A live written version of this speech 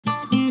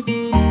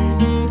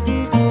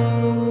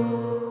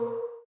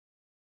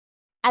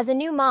As a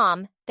new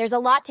mom, there's a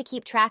lot to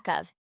keep track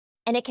of,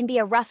 and it can be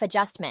a rough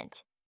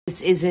adjustment.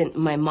 This isn't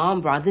my mom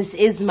bra, this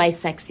is my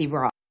sexy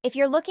bra. If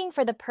you're looking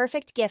for the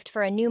perfect gift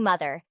for a new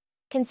mother,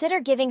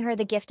 consider giving her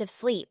the gift of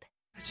sleep.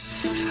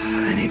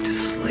 I need to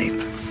sleep.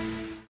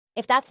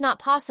 If that's not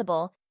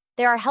possible,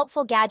 there are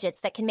helpful gadgets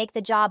that can make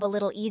the job a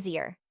little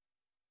easier.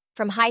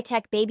 From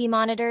high-tech baby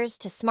monitors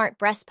to smart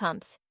breast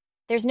pumps,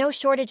 there's no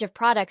shortage of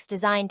products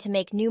designed to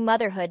make new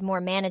motherhood more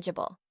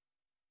manageable.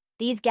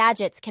 These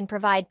gadgets can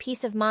provide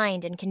peace of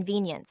mind and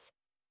convenience,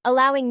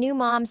 allowing new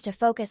moms to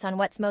focus on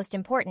what's most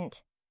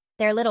important,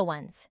 their little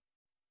ones.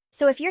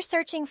 So if you're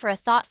searching for a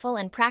thoughtful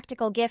and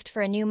practical gift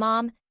for a new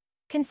mom,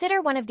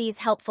 consider one of these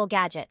helpful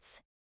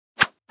gadgets.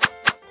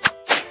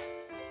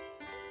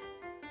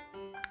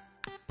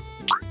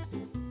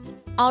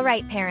 All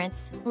right,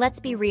 parents, let's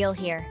be real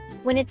here.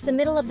 When it's the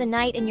middle of the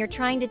night and you're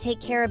trying to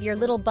take care of your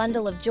little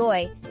bundle of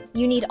joy,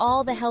 you need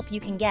all the help you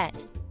can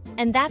get.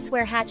 And that's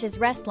where Hatch's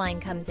Rest line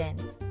comes in.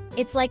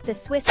 It's like the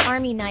Swiss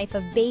Army knife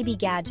of baby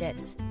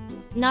gadgets.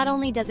 Not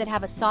only does it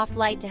have a soft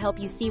light to help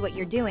you see what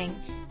you're doing,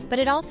 but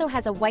it also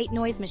has a white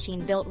noise machine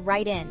built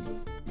right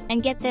in.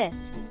 And get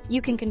this, you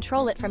can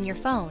control it from your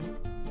phone.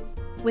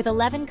 With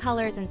 11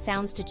 colors and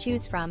sounds to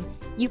choose from,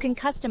 you can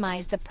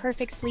customize the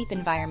perfect sleep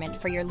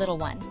environment for your little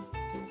one.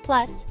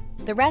 Plus,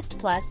 the Rest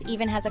Plus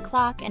even has a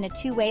clock and a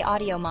two-way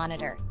audio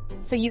monitor,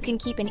 so you can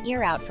keep an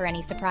ear out for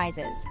any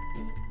surprises.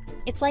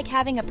 It's like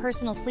having a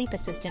personal sleep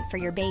assistant for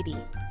your baby,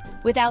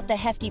 without the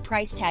hefty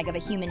price tag of a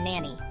human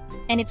nanny.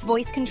 And it's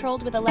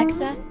voice-controlled with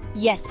Alexa?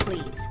 Yes,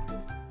 please.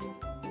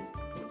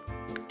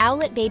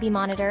 Owlet Baby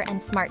Monitor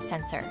and Smart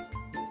Sensor.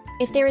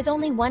 If there is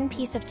only one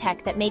piece of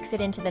tech that makes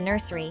it into the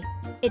nursery,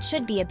 it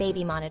should be a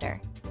baby monitor.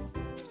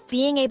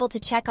 Being able to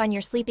check on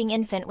your sleeping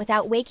infant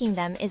without waking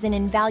them is an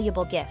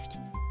invaluable gift.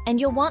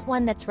 And you'll want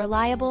one that's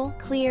reliable,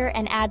 clear,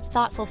 and adds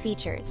thoughtful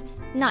features,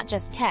 not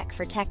just tech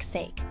for tech's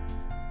sake.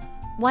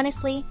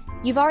 Honestly,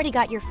 you've already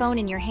got your phone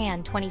in your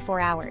hand 24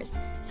 hours,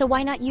 so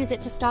why not use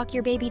it to stalk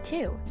your baby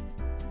too?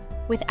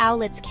 With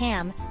Owlet's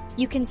Cam,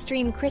 you can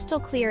stream crystal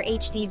clear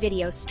HD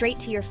video straight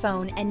to your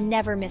phone and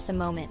never miss a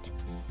moment.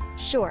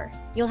 Sure,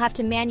 you'll have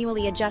to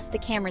manually adjust the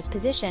camera's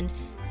position,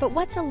 but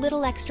what's a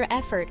little extra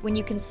effort when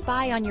you can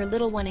spy on your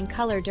little one in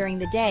color during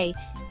the day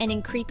and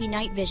in creepy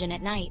night vision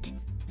at night?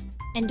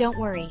 And don't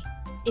worry,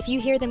 if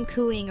you hear them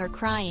cooing or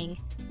crying,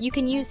 you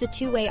can use the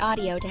two-way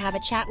audio to have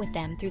a chat with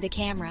them through the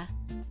camera.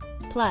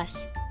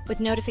 Plus, with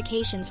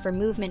notifications for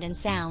movement and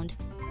sound,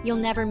 you'll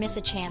never miss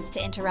a chance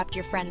to interrupt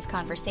your friends'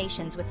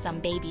 conversations with some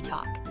baby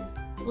talk.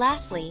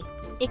 Lastly,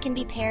 it can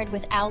be paired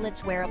with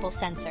Owlet's wearable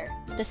sensor,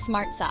 the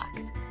Smart Sock.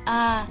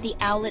 The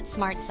Owlet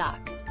Smart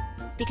Sock.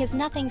 Because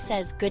nothing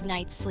says good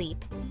night's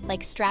sleep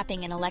like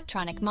strapping an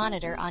electronic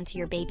monitor onto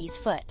your baby's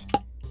foot.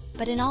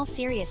 But in all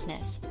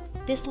seriousness,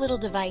 this little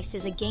device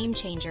is a game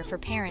changer for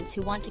parents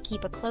who want to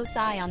keep a close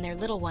eye on their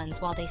little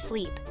ones while they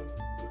sleep.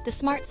 The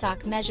Smart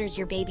Sock measures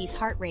your baby's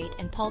heart rate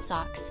and pulse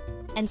ox,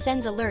 and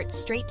sends alerts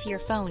straight to your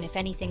phone if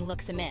anything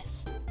looks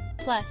amiss.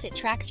 Plus, it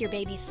tracks your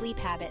baby's sleep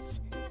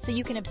habits, so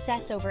you can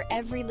obsess over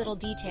every little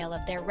detail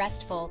of their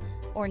restful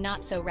or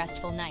not so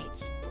restful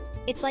nights.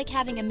 It's like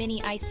having a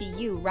mini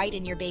ICU right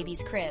in your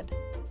baby's crib.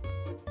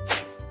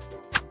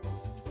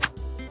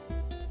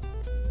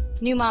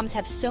 New moms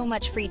have so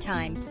much free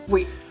time.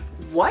 Wait,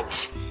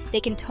 what?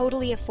 They can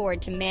totally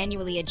afford to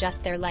manually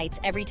adjust their lights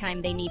every time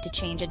they need to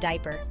change a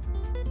diaper.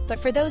 But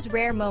for those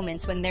rare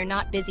moments when they're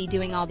not busy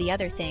doing all the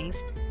other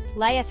things,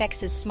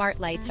 LIFX's smart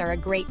lights are a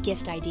great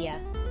gift idea.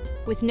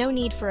 With no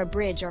need for a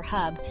bridge or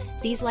hub,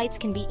 these lights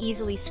can be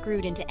easily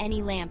screwed into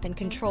any lamp and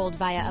controlled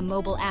via a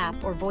mobile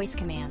app or voice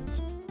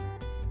commands.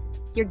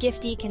 Your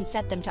giftee can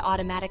set them to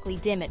automatically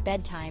dim at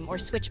bedtime or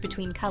switch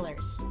between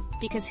colors,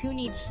 because who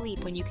needs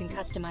sleep when you can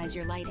customize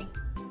your lighting?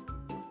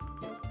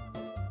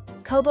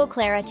 Kobo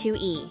Clara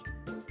 2E.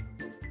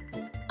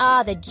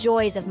 Ah, the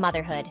joys of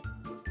motherhood.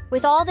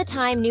 With all the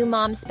time new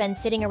moms spend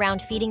sitting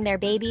around feeding their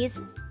babies,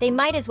 they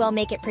might as well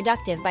make it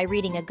productive by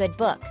reading a good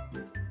book.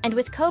 And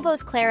with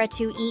Kobo's Clara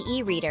 2E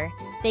e-reader,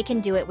 they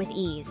can do it with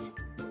ease.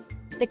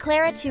 The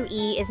Clara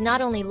 2E is not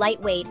only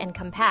lightweight and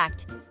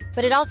compact,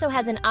 but it also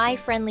has an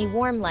eye-friendly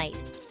warm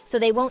light, so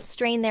they won't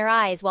strain their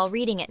eyes while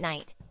reading at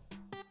night.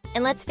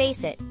 And let's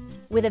face it,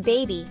 with a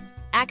baby,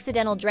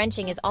 accidental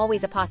drenching is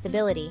always a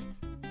possibility,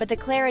 but the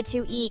Clara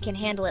 2E can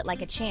handle it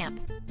like a champ.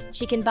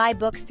 She can buy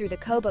books through the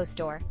Kobo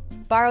store,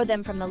 borrow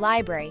them from the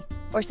library,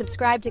 or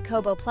subscribe to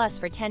Kobo Plus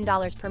for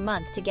 $10 per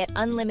month to get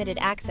unlimited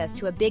access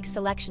to a big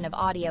selection of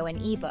audio and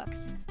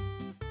ebooks.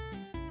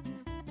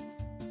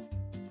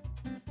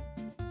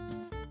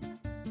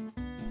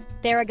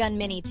 Theragun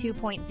Mini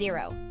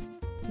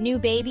 2.0. New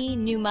baby,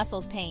 new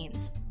muscles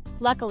pains.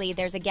 Luckily,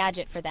 there's a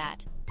gadget for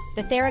that.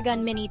 The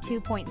Theragun Mini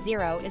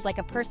 2.0 is like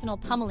a personal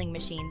pummeling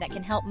machine that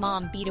can help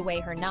mom beat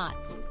away her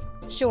knots.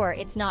 Sure,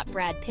 it's not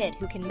Brad Pitt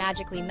who can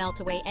magically melt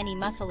away any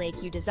muscle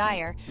ache you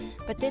desire,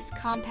 but this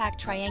compact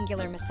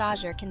triangular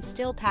massager can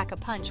still pack a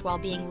punch while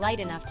being light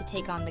enough to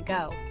take on the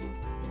go.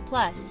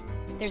 Plus,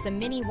 there's a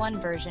Mini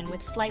 1 version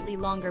with slightly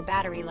longer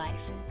battery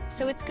life,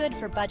 so it's good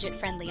for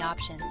budget-friendly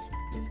options.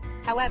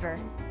 However,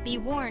 be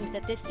warned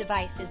that this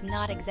device is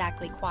not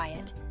exactly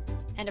quiet.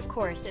 And of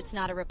course, it's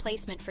not a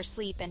replacement for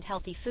sleep and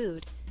healthy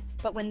food,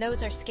 but when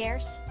those are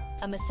scarce,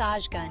 a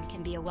massage gun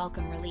can be a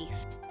welcome relief.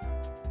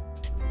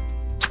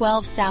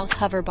 12 South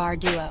Hover Bar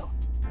Duo.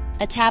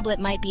 A tablet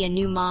might be a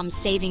new mom's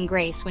saving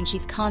grace when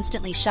she's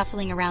constantly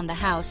shuffling around the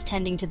house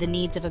tending to the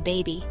needs of a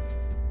baby.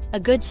 A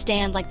good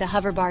stand like the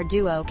Hoverbar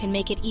Duo can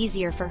make it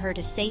easier for her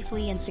to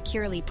safely and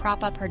securely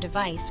prop up her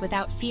device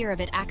without fear of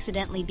it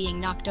accidentally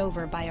being knocked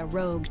over by a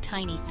rogue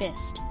tiny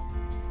fist.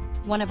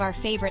 One of our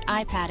favorite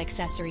iPad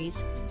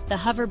accessories, the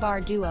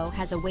Hoverbar Duo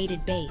has a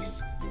weighted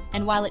base,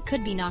 and while it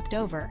could be knocked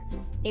over,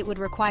 it would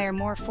require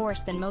more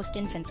force than most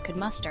infants could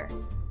muster.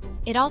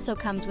 It also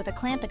comes with a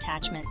clamp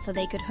attachment so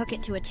they could hook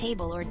it to a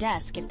table or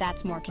desk if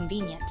that's more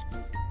convenient.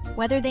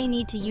 Whether they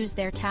need to use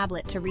their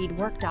tablet to read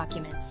work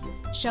documents,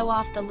 show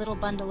off the little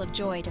bundle of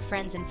joy to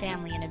friends and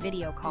family in a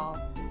video call,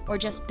 or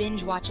just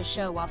binge watch a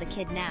show while the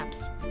kid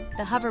naps,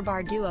 the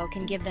Hoverbar Duo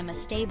can give them a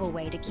stable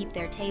way to keep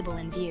their table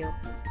in view.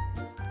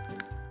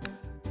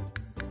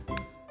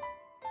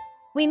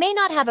 We may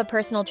not have a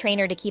personal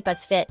trainer to keep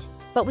us fit,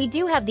 but we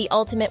do have the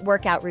ultimate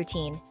workout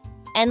routine.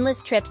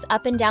 Endless trips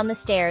up and down the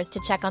stairs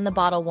to check on the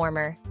bottle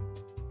warmer.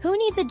 Who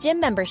needs a gym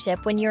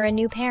membership when you're a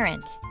new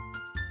parent?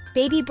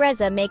 Baby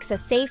Brezza makes a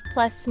safe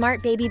plus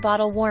smart baby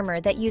bottle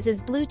warmer that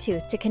uses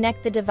Bluetooth to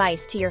connect the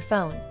device to your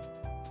phone.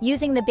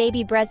 Using the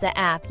Baby Brezza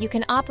app, you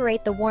can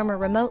operate the warmer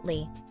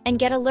remotely and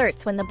get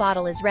alerts when the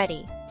bottle is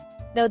ready.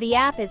 Though the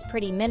app is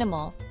pretty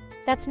minimal,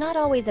 that's not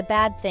always a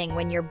bad thing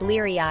when you're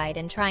bleary-eyed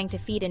and trying to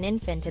feed an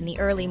infant in the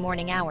early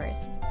morning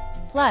hours.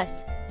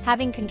 Plus,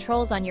 having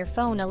controls on your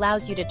phone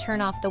allows you to turn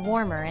off the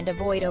warmer and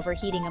avoid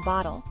overheating a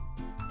bottle.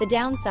 The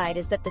downside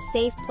is that the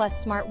Safe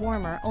Plus Smart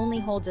Warmer only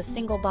holds a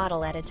single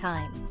bottle at a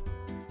time.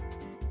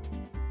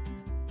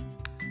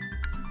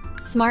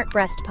 Smart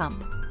Breast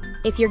Pump.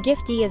 If your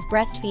giftee is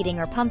breastfeeding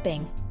or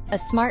pumping, a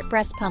smart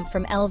breast pump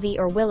from Elvie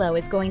or Willow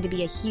is going to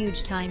be a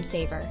huge time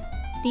saver.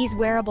 These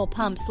wearable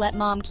pumps let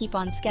mom keep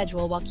on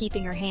schedule while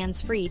keeping her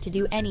hands free to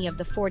do any of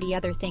the 40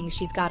 other things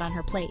she's got on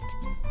her plate.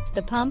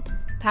 The pump,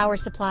 power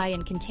supply,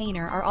 and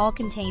container are all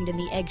contained in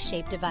the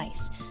egg-shaped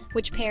device,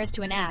 which pairs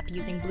to an app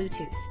using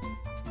Bluetooth.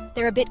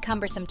 They're a bit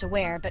cumbersome to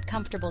wear but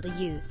comfortable to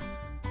use,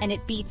 and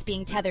it beats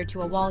being tethered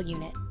to a wall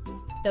unit,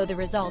 though the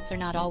results are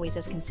not always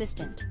as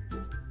consistent.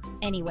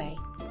 Anyway,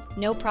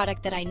 no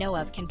product that I know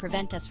of can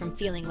prevent us from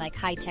feeling like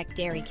high-tech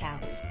dairy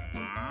cows.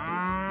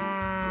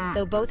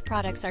 Though both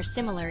products are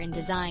similar in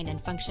design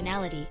and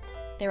functionality,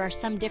 there are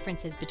some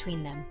differences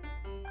between them.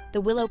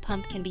 The Willow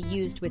pump can be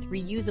used with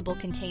reusable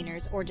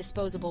containers or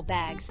disposable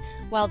bags,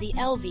 while the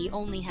Elvie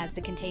only has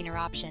the container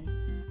option.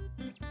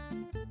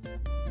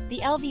 The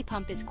Elvie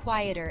pump is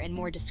quieter and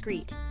more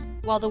discreet,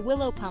 while the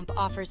Willow pump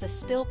offers a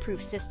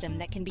spill-proof system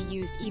that can be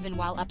used even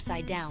while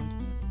upside down.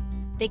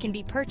 They can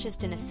be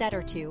purchased in a set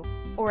or two,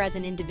 or as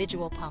an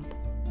individual pump.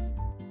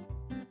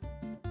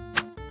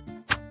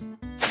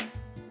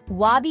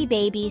 Wabi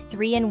Baby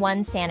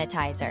 3-in-1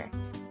 Sanitizer.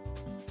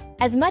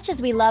 As much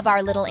as we love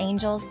our little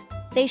angels,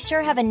 they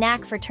sure have a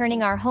knack for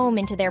turning our home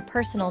into their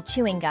personal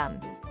chewing gum.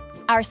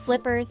 Our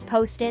slippers,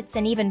 Post-its,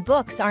 and even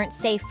books aren't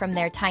safe from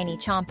their tiny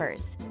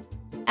chompers.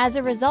 As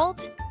a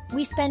result,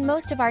 we spend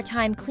most of our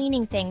time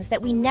cleaning things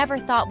that we never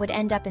thought would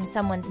end up in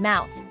someone's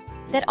mouth,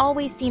 that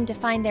always seem to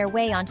find their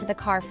way onto the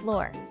car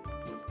floor.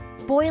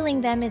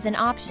 Boiling them is an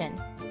option,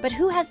 but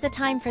who has the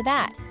time for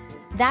that?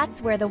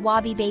 That's where the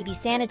Wabi Baby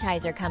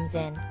Sanitizer comes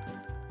in.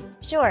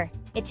 Sure,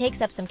 it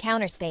takes up some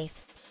counter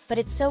space, but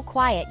it's so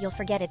quiet you'll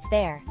forget it's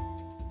there.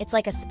 It's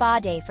like a spa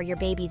day for your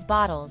baby's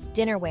bottles,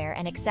 dinnerware,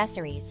 and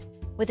accessories,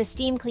 with a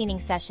steam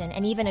cleaning session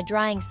and even a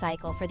drying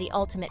cycle for the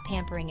ultimate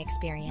pampering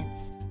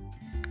experience.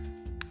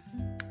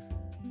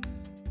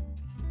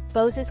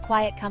 Bose's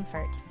Quiet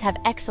Comfort have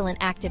excellent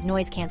active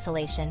noise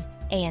cancellation,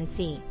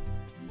 ANC.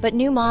 But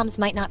new moms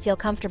might not feel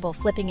comfortable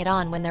flipping it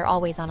on when they're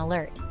always on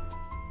alert.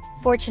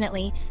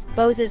 Fortunately,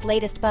 Bose's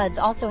latest buds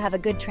also have a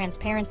good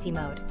transparency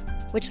mode,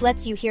 which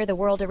lets you hear the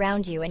world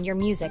around you and your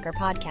music or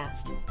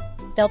podcast.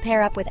 They'll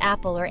pair up with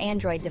Apple or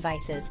Android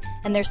devices,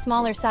 and their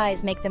smaller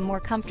size make them more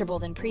comfortable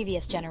than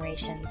previous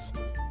generations.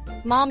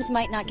 Moms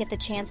might not get the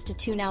chance to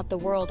tune out the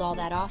world all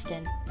that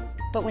often,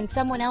 but when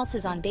someone else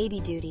is on baby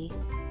duty,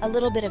 a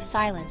little bit of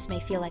silence may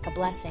feel like a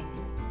blessing.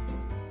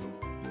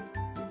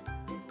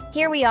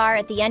 Here we are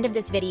at the end of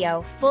this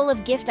video, full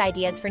of gift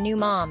ideas for new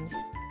moms.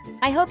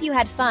 I hope you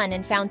had fun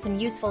and found some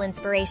useful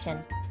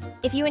inspiration.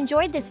 If you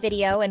enjoyed this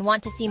video and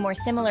want to see more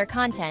similar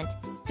content,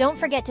 don't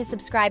forget to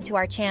subscribe to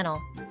our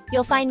channel.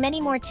 You'll find many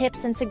more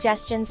tips and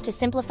suggestions to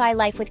simplify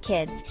life with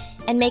kids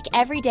and make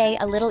every day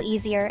a little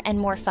easier and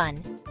more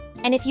fun.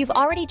 And if you've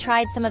already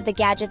tried some of the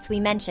gadgets we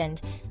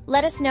mentioned,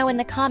 let us know in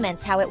the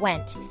comments how it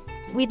went.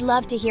 We'd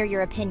love to hear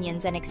your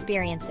opinions and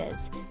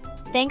experiences.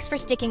 Thanks for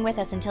sticking with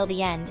us until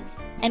the end,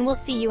 and we'll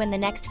see you in the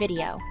next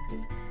video.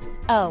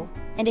 Oh,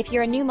 and if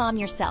you're a new mom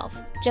yourself,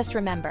 just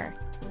remember,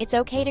 it's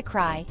okay to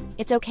cry,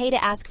 it's okay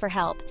to ask for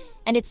help,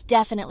 and it's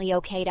definitely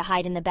okay to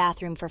hide in the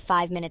bathroom for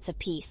 5 minutes of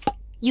peace.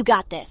 You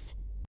got this.